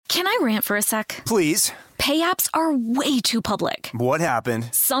Can I rant for a sec? Please. Pay apps are way too public. What happened?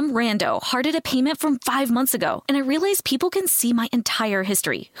 Some rando hearted a payment from 5 months ago, and I realized people can see my entire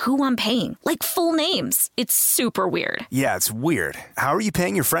history, who I'm paying, like full names. It's super weird. Yeah, it's weird. How are you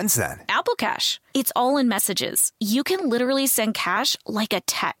paying your friends then? Apple Cash. It's all in messages. You can literally send cash like a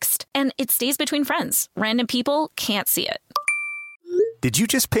text, and it stays between friends. Random people can't see it. Did you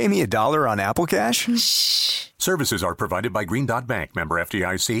just pay me $1 on Apple Cash? Shh. Services are provided by Green Dot Bank. Member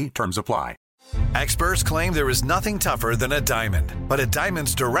FDIC. Terms apply. Experts claim there is nothing tougher than a diamond. But at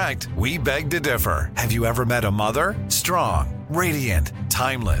Diamonds Direct, we beg to differ. Have you ever met a mother? Strong, radiant,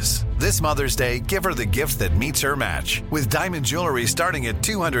 timeless. This Mother's Day, give her the gift that meets her match. With diamond jewelry starting at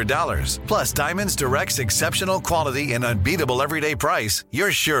 $200. Plus Diamonds Direct's exceptional quality and unbeatable everyday price,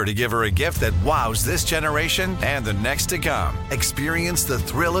 you're sure to give her a gift that wows this generation and the next to come. Experience the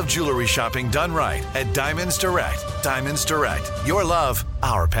thrill of jewelry shopping done right at Diamonds Direct. Diamonds Direct. Your love,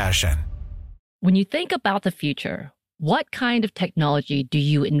 our passion. When you think about the future, what kind of technology do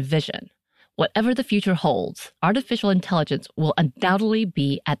you envision? Whatever the future holds, artificial intelligence will undoubtedly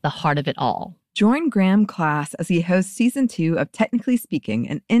be at the heart of it all. Join Graham Class as he hosts Season 2 of Technically Speaking,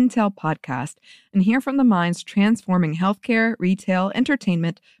 an Intel podcast, and hear from the minds transforming healthcare, retail,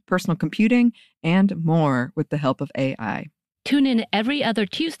 entertainment, personal computing, and more with the help of AI. Tune in every other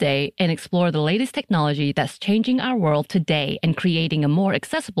Tuesday and explore the latest technology that's changing our world today and creating a more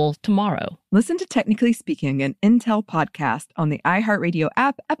accessible tomorrow. Listen to Technically Speaking, an Intel podcast on the iHeartRadio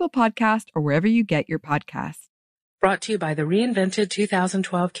app, Apple Podcast, or wherever you get your podcasts. Brought to you by the reinvented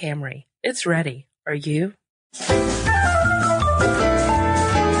 2012 Camry. It's ready. Are you?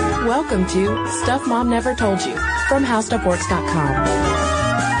 Welcome to Stuff Mom Never Told You from HowStuffWorks.com.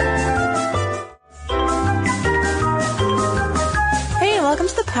 Welcome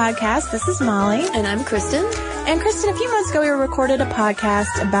to the podcast. This is Molly. And I'm Kristen. And Kristen, a few months ago, we recorded a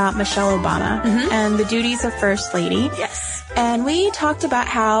podcast about Michelle Obama and the duties of First Lady. Yes. And we talked about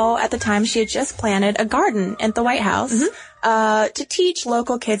how, at the time, she had just planted a garden at the White House to teach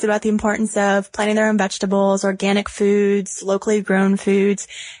local kids about the importance of planting their own vegetables, organic foods, locally grown foods.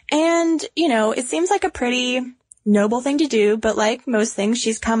 And, you know, it seems like a pretty noble thing to do, but like most things,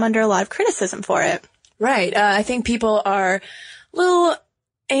 she's come under a lot of criticism for it. Right. I think people are a little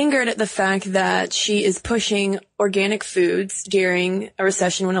angered at the fact that she is pushing organic foods during a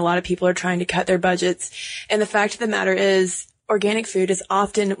recession when a lot of people are trying to cut their budgets. And the fact of the matter is, organic food is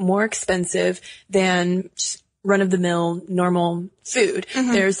often more expensive than just run-of-the-mill normal food.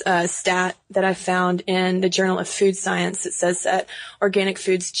 There's a stat that I found in the Journal of Food Science that says that organic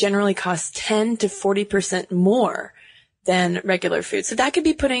foods generally cost 10 to 40% more than regular food. So that could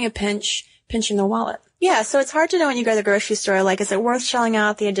be putting a pinch in the wallet. Yeah, so it's hard to know when you go to the grocery store, like, is it worth shelling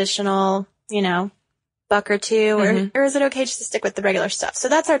out the additional, you know, $1 or $2, or is it okay just to stick with the regular stuff? So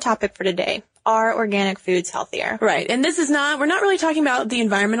that's our topic for today. Are organic foods healthier? Right. And this is we're not really talking about the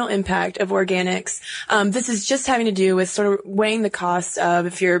environmental impact of organics. This is just having to do with sort of weighing the cost of,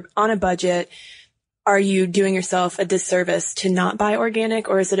 if you're on a budget, are you doing yourself a disservice to not buy organic,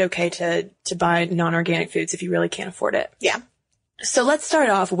 or is it okay to buy non-organic foods if you really can't afford it? Yeah. So let's start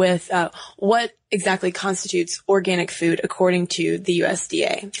off with what exactly constitutes organic food according to the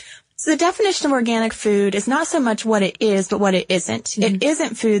USDA. So the definition of organic food is not so much what it is, but what it isn't. It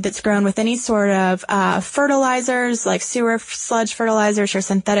isn't food that's grown with any sort of fertilizers, like sewer sludge fertilizers or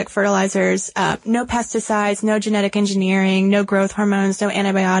synthetic fertilizers, no pesticides, no genetic engineering, no growth hormones, no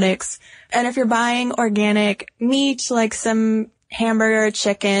antibiotics. And if you're buying organic meat, like some hamburger,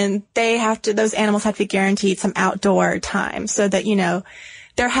 chicken, those animals have to be guaranteed some outdoor time so that, you know,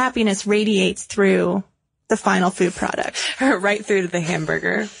 their happiness radiates through the final food product. Right through to the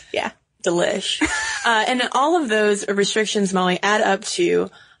hamburger. Yeah. Delish. And all of those restrictions, Molly, add up to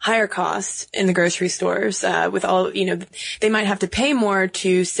higher costs in the grocery stores, with all, you know, they might have to pay more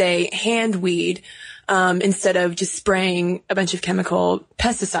to, say, hand weed, instead of just spraying a bunch of chemical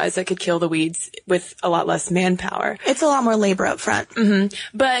pesticides that could kill the weeds with a lot less manpower. It's a lot more labor up front.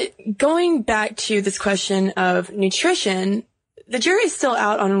 But going back to this question of nutrition, the jury's still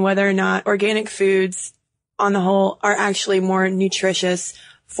out on whether or not organic foods on the whole are actually more nutritious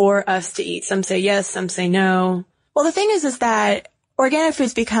for us to eat. Some say yes, some say no. Well, the thing is that organic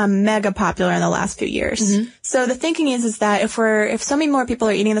foods become mega popular in the last few years. So the thinking is that if so many more people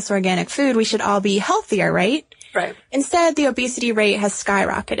are eating this organic food, we should all be healthier, right? Right. Instead, the obesity rate has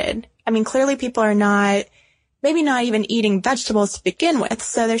skyrocketed. I mean, clearly people are maybe not even eating vegetables to begin with.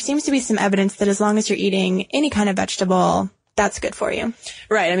 So there seems to be some evidence that as long as you're eating any kind of vegetable, that's good for you.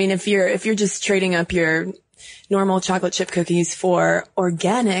 Right. I mean, if you're just trading up your normal chocolate chip cookies for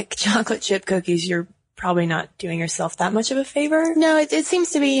organic chocolate chip cookies, you're probably not doing yourself that much of a favor. No, it seems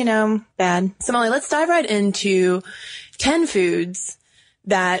to be, bad. So Molly, let's dive right into 10 foods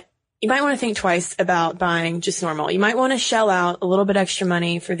that you might want to think twice about buying just normal. You might want to shell out a little bit extra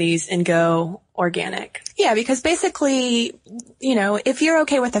money for these and go organic. Yeah, because basically, if you're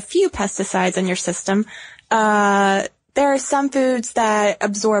okay with a few pesticides in your system, there are some foods that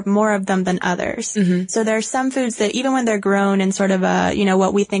absorb more of them than others. Mm-hmm. So there are some foods that even when they're grown in sort of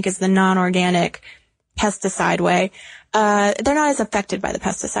what we think is the non-organic pesticide way, they're not as affected by the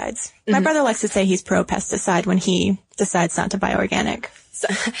pesticides. Mm-hmm. My brother likes to say he's pro-pesticide when he decides not to buy organic. So,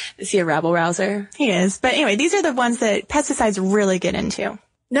 is he a rabble-rouser? He is. But anyway, these are the ones that pesticides really get into.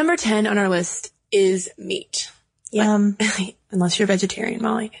 Number 10 on our list is meat. Yum. Unless you're vegetarian,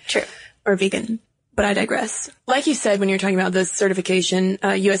 Molly. True. Or vegan. But I digress. Like you said, when you're talking about this certification,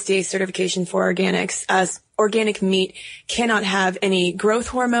 USDA certification for organics, organic meat cannot have any growth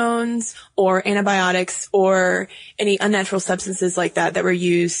hormones or antibiotics or any unnatural substances like that were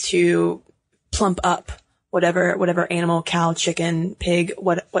used to plump up whatever animal, cow, chicken, pig,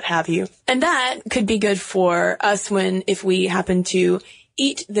 what have you. And that could be good for us if we happen to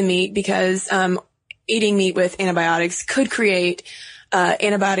eat the meat, because eating meat with antibiotics could create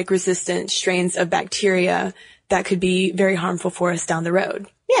antibiotic-resistant strains of bacteria that could be very harmful for us down the road.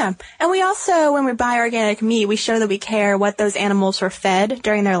 Yeah. And we also, when we buy organic meat, we show that we care what those animals were fed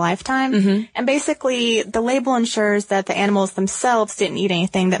during their lifetime. Mm-hmm. And basically, the label ensures that the animals themselves didn't eat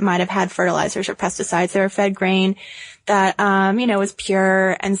anything that might have had fertilizers or pesticides. They were fed grain that, was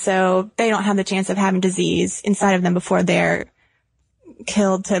pure. And so they don't have the chance of having disease inside of them before they're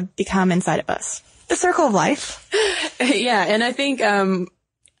killed to become inside of us. The circle of life. Yeah, and I think,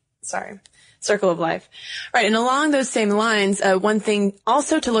 circle of life. Right, and along those same lines, one thing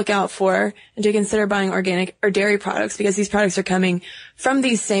also to look out for and to consider buying organic or dairy products, because these products are coming from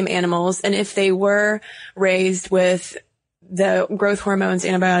these same animals, and if they were raised with the growth hormones,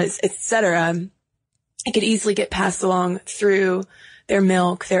 antibiotics, etc., it could easily get passed along through their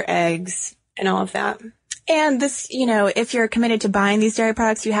milk, their eggs, and all of that. And this, if you're committed to buying these dairy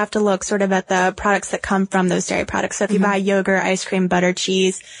products, you have to look sort of at the products that come from those dairy products. So if you buy yogurt, ice cream, butter,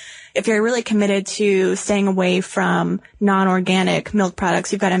 cheese, if you're really committed to staying away from non-organic milk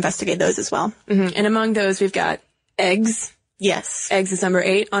products, you've got to investigate those as well. Mm-hmm. And among those, we've got eggs. Yes. Eggs is number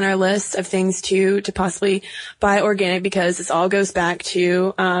 8 on our list of things to possibly buy organic, because this all goes back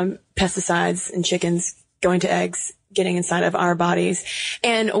to pesticides and chickens going to eggs, getting inside of our bodies.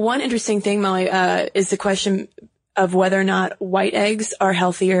 And one interesting thing, Molly, is the question of whether or not white eggs are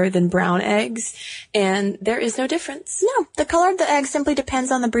healthier than brown eggs. And there is no difference. No, the color of the egg simply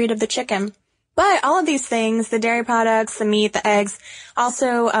depends on the breed of the chicken. But all of these things, the dairy products, the meat, the eggs,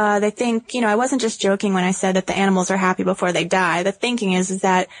 also, they think, I wasn't just joking when I said that the animals are happy before they die. The thinking is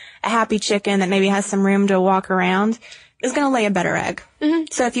that a happy chicken that maybe has some room to walk around is going to lay a better egg. Mm-hmm.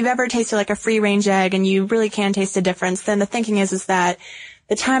 So if you've ever tasted like a free-range egg and you really can taste a difference, then the thinking is that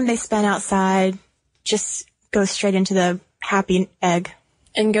the time they spend outside just goes straight into the happy egg.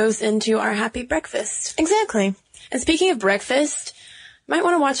 And goes into our happy breakfast. Exactly. And speaking of breakfast, you might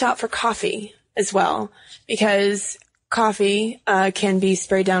want to watch out for coffee as well, because coffee can be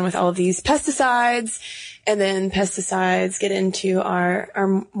sprayed down with all of these pesticides, and then pesticides get into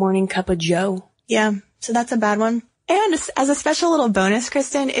our morning cup of joe. Yeah, so that's a bad one. And as a special little bonus,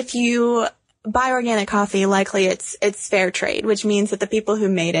 Kristen, if you buy organic coffee, likely it's fair trade, which means that the people who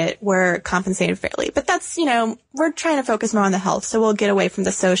made it were compensated fairly. But that's, we're trying to focus more on the health, so we'll get away from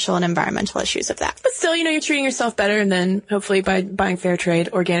the social and environmental issues of that. But still, you're treating yourself better, and then hopefully by buying fair trade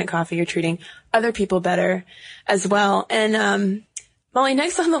organic coffee, you're treating other people better as well. And Molly,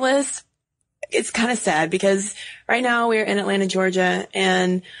 next on the list, it's kind of sad, because right now we're in Atlanta, Georgia,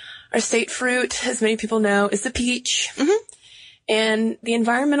 and our state fruit, as many people know, is the peach. Mm-hmm. And the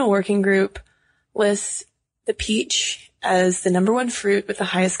Environmental Working Group lists the peach as the number 1 fruit with the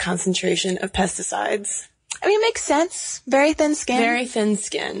highest concentration of pesticides. I mean, it makes sense. Very thin skin. Very thin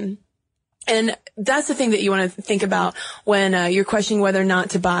skin. And that's the thing that you want to think about when you're questioning whether or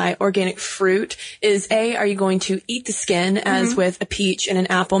not to buy organic fruit is, A, are you going to eat the skin as with a peach and an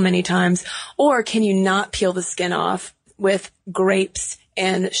apple many times, or can you not peel the skin off with grapes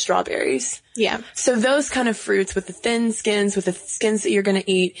and strawberries? Yeah. So those kind of fruits with the thin skins, with the skins that you're going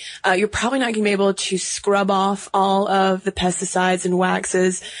to eat, you're probably not going to be able to scrub off all of the pesticides and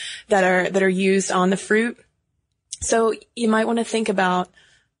waxes that are used on the fruit. So you might want to think about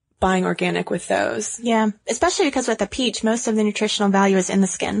buying organic with those. Yeah, especially because with the peach, most of the nutritional value is in the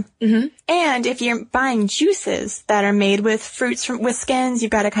skin. Mm-hmm. And if you're buying juices that are made with fruits with skins,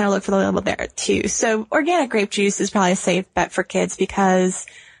 you've got to kind of look for the label there too. So organic grape juice is probably a safe bet for kids, because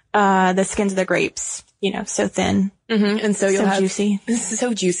the skins of the grapes so thin. Mm-hmm. And so you'll have juicy.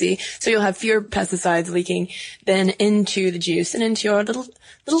 So juicy. So you'll have fewer pesticides leaking then into the juice and into your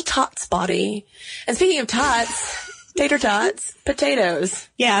little tots body. And speaking of tots, tater tots, potatoes.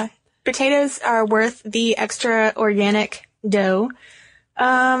 Yeah. Potatoes are worth the extra organic dough.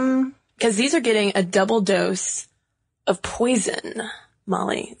 'Cause these are getting a double dose of poison,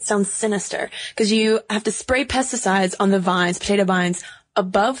 Molly. It sounds sinister. 'Cause you have to spray pesticides on the vines, potato vines,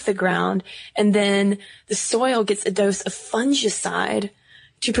 above the ground, and then the soil gets a dose of fungicide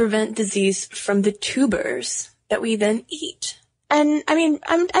to prevent disease from the tubers that we then eat. And I mean,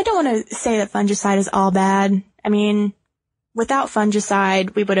 I don't want to say that fungicide is all bad. I mean, without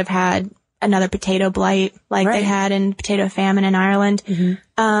fungicide, we would have had another potato blight like they had in potato famine in Ireland.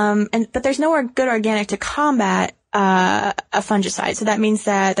 Mm-hmm. But there's no good organic to combat a fungicide. So that means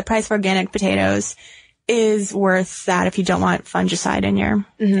that the price of organic potatoes is worth that if you don't want fungicide in your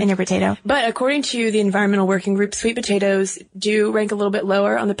potato. But according to the Environmental Working Group, sweet potatoes do rank a little bit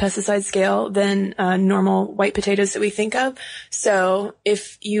lower on the pesticide scale than normal white potatoes that we think of. So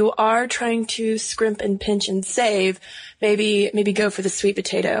if you are trying to scrimp and pinch and save, maybe go for the sweet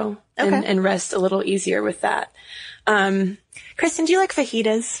potato and rest a little easier with that. Kristen, do you like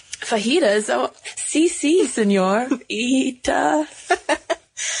fajitas? Fajitas? Oh, si, senor. Ita.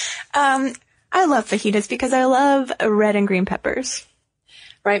 I love fajitas because I love red and green peppers.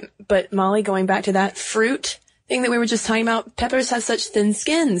 Right. But Molly, going back to that fruit thing that we were just talking about, peppers have such thin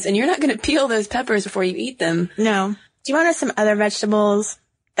skins, and you're not going to peel those peppers before you eat them. No. Do you want to know some other vegetables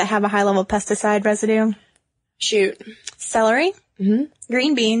that have a high level of pesticide residue? Shoot. Celery,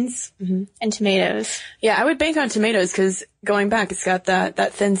 green beans, and tomatoes. Yeah, I would bank on tomatoes because going back, it's got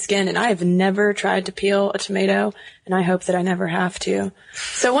that thin skin, and I have never tried to peel a tomato, and I hope that I never have to.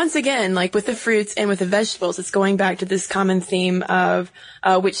 So once again, like with the fruits and with the vegetables, it's going back to this common theme of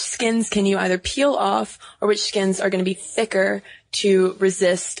which skins can you either peel off or which skins are going to be thicker to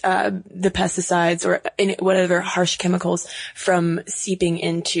resist the pesticides or whatever harsh chemicals from seeping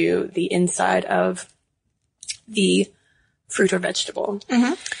into the inside of the fruit or vegetable.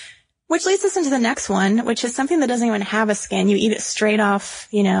 Mm-hmm. Which leads us into the next one, which is something that doesn't even have a skin. You eat it straight off,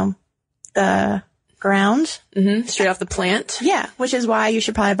 the ground. Mm-hmm. Straight off the plant. Yeah, which is why you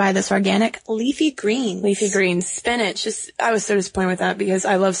should probably buy this organic leafy greens. Leafy greens. Spinach. I was so disappointed with that because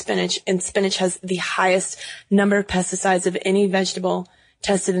I love spinach, and spinach has the highest number of pesticides of any vegetable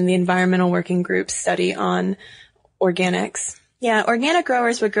tested in the Environmental Working Group study on organics. Yeah, organic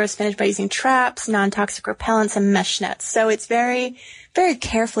growers would grow spinach by using traps, non-toxic repellents, and mesh nets. So it's very, very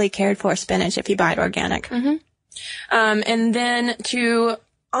carefully cared for spinach if you buy it organic. Mm-hmm. And then to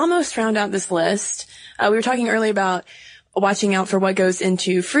almost round out this list, we were talking earlier about watching out for what goes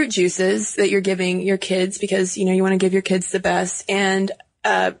into fruit juices that you're giving your kids because, you want to give your kids the best. And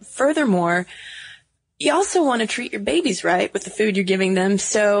furthermore, you also want to treat your babies right with the food you're giving them.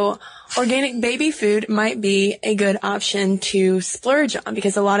 So organic baby food might be a good option to splurge on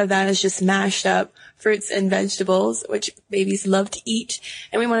because a lot of that is just mashed up fruits and vegetables, which babies love to eat.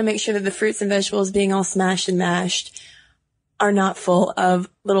 And we want to make sure that the fruits and vegetables being all smashed and mashed are not full of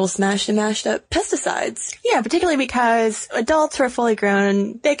little smashed and mashed up pesticides. Yeah, particularly because adults who are fully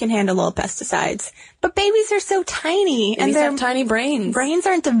grown, they can handle little pesticides. But babies are so tiny. Babies have tiny brains. Brains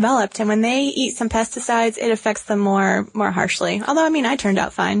aren't developed, and when they eat some pesticides, it affects them more harshly. Although, I turned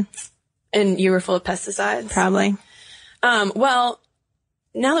out fine. And you were full of pesticides? Probably. Well,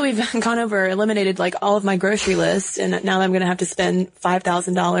 now that we've eliminated all of my grocery list, and now that I'm going to have to spend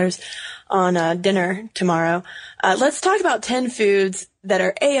 $5,000 on dinner tomorrow, let's talk about 10 foods that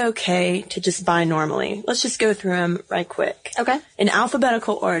are A-okay to just buy normally. Let's just go through them right quick. Okay. In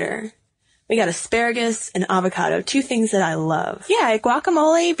alphabetical order. We got asparagus and avocado, two things that I love. Yeah,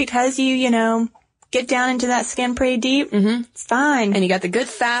 guacamole, because you get down into that skin pretty deep. Mm-hmm. It's fine. And you got the good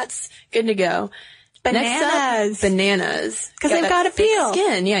fats, good to go. Bananas. Next up, bananas. Because they've got to peel.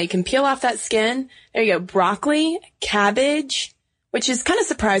 Skin. Yeah, you can peel off that skin. There you go. Broccoli, cabbage, which is kind of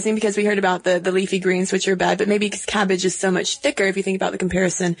surprising because we heard about the leafy greens, which are bad, but maybe because cabbage is so much thicker if you think about the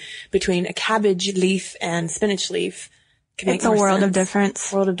comparison between a cabbage leaf and spinach leaf. It's a world of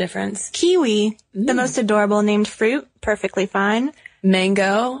difference. World of difference. Kiwi, the most adorable named fruit, perfectly fine.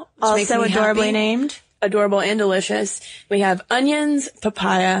 Mango, also adorably named. Adorable and delicious. We have onions,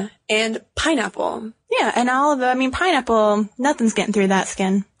 papaya, and pineapple. Yeah, and all of them. Pineapple, nothing's getting through that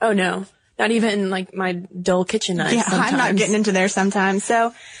skin. Oh, no. Not even my dull kitchen knife. Yeah, sometimes. I'm not getting into there sometimes.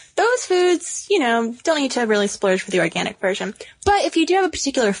 So those foods, don't need to really splurge for the organic version. But if you do have a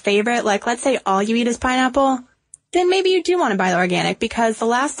particular favorite, let's say all you eat is pineapple, then maybe you do want to buy the organic, because the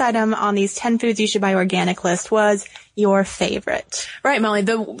last item on these 10 foods you should buy organic list was your favorite. Right, Molly.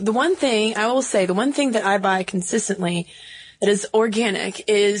 The one thing I will say, the one thing that I buy consistently that is organic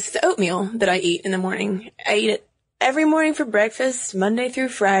is the oatmeal that I eat in the morning. I eat it every morning for breakfast, Monday through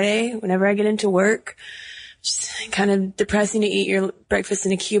Friday, whenever I get into work. Just kind of depressing to eat your breakfast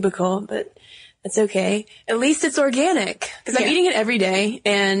in a cubicle, but that's okay. At least it's organic, because I'm eating it every day,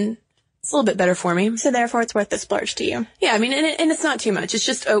 and it's a little bit better for me. So therefore, it's worth the splurge to you. Yeah, I mean, and it's not too much. It's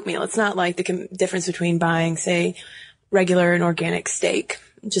just oatmeal. It's not like the difference between buying, say, regular and organic steak.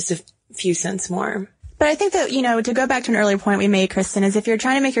 Just a few cents more. But I think that, to go back to an earlier point we made, Kristen, is if you're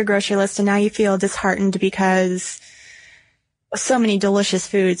trying to make your grocery list and now you feel disheartened because so many delicious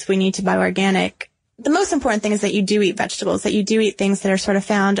foods we need to buy organic, the most important thing is that you do eat vegetables, that you do eat things that are sort of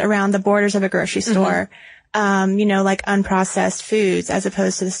found around the borders of a grocery store, like unprocessed foods, as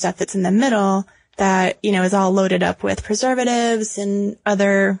opposed to the stuff that's in the middle that, is all loaded up with preservatives and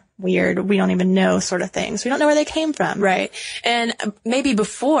other weird, we don't even know sort of things. We don't know where they came from. Right. And maybe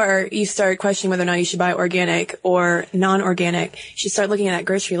before you start questioning whether or not you should buy organic or non-organic, you should start looking at that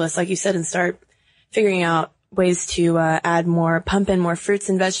grocery list, like you said, and start figuring out ways to pump in more fruits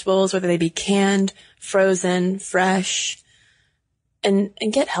and vegetables, whether they be canned, frozen, fresh, and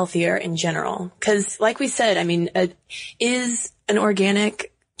get healthier in general. Because like we said, I mean, is an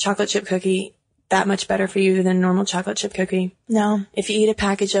organic chocolate chip cookie that much better for you than a normal chocolate chip cookie? No. If you eat a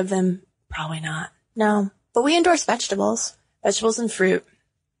package of them, probably not. No. But we endorse vegetables. Vegetables and fruit.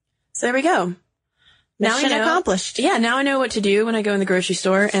 So there we go. Mission accomplished. Yeah, now I know what to do when I go in the grocery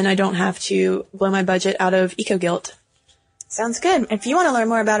store, and I don't have to blow my budget out of eco-guilt. Sounds good. If you want to learn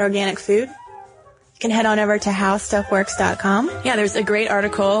more about organic food, you can head on over to howstuffworks.com. Yeah, there's a great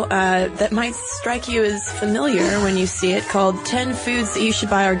article that might strike you as familiar when you see it, called 10 Foods That You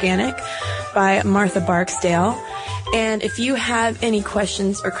Should Buy Organic by Martha Barksdale. And if you have any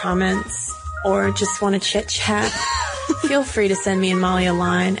questions or comments or just want to chit-chat, feel free to send me and Molly a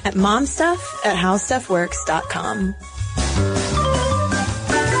line at momstuff@howstuffworks.com.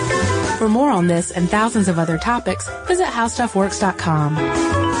 For more on this and thousands of other topics, visit howstuffworks.com.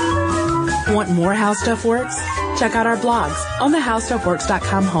 Want more How Stuff Works? Check out our blogs on the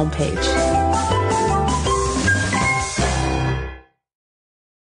howstuffworks.com homepage.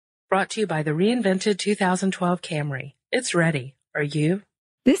 Brought to you by the reinvented 2012 Camry. It's ready. Are you?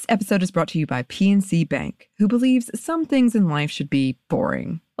 This episode is brought to you by PNC Bank, who believes some things in life should be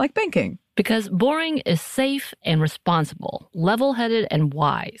boring, like banking. Because boring is safe and responsible, level-headed and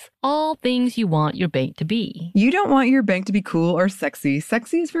wise. All things you want your bank to be. You don't want your bank to be cool or sexy.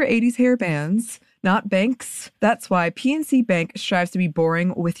 Sexy is for 80s hair bands, not banks. That's why PNC Bank strives to be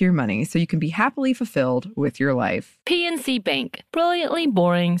boring with your money so you can be happily fulfilled with your life. PNC Bank, brilliantly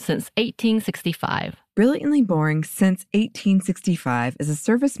boring since 1865. Brilliantly Boring Since 1865 is a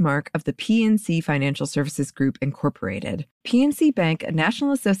service mark of the PNC Financial Services Group, Incorporated. PNC Bank, a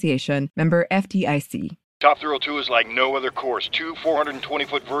National Association, member FDIC. Top Thrill 2 is like no other course. 2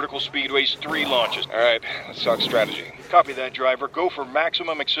 420-foot vertical speedways, 3 launches. All right, let's talk strategy. Copy that, driver. Go for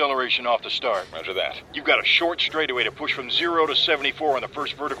maximum acceleration off the start. Roger that. You've got a short straightaway to push from 0 to 74 on the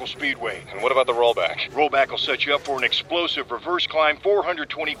first vertical speedway. And what about the rollback? Rollback will set you up for an explosive reverse climb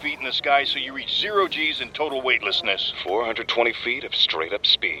 420 feet in the sky so you reach 0 G's in total weightlessness. 420 feet of straight-up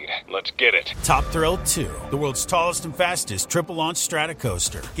speed. Let's get it. Top Thrill 2, the world's tallest and fastest triple-launch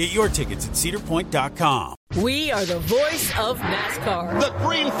stratocoaster. Get your tickets at cedarpoint.com. We are the voice of NASCAR. The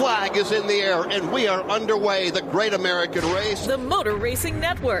green flag is in the air, and we are underway. The Great American Race. The Motor Racing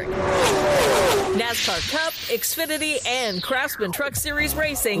Network. NASCAR Cup, Xfinity, and Craftsman Truck Series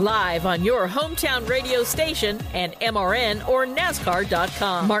Racing live on your hometown radio station and MRN or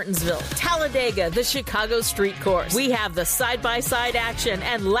NASCAR.com. Martinsville, Talladega, the Chicago Street Course. We have the side-by-side action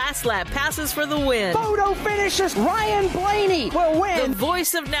and last lap passes for the win. Photo finishes. Ryan Blaney will win. The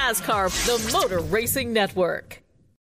voice of NASCAR, the Motor Racing Network.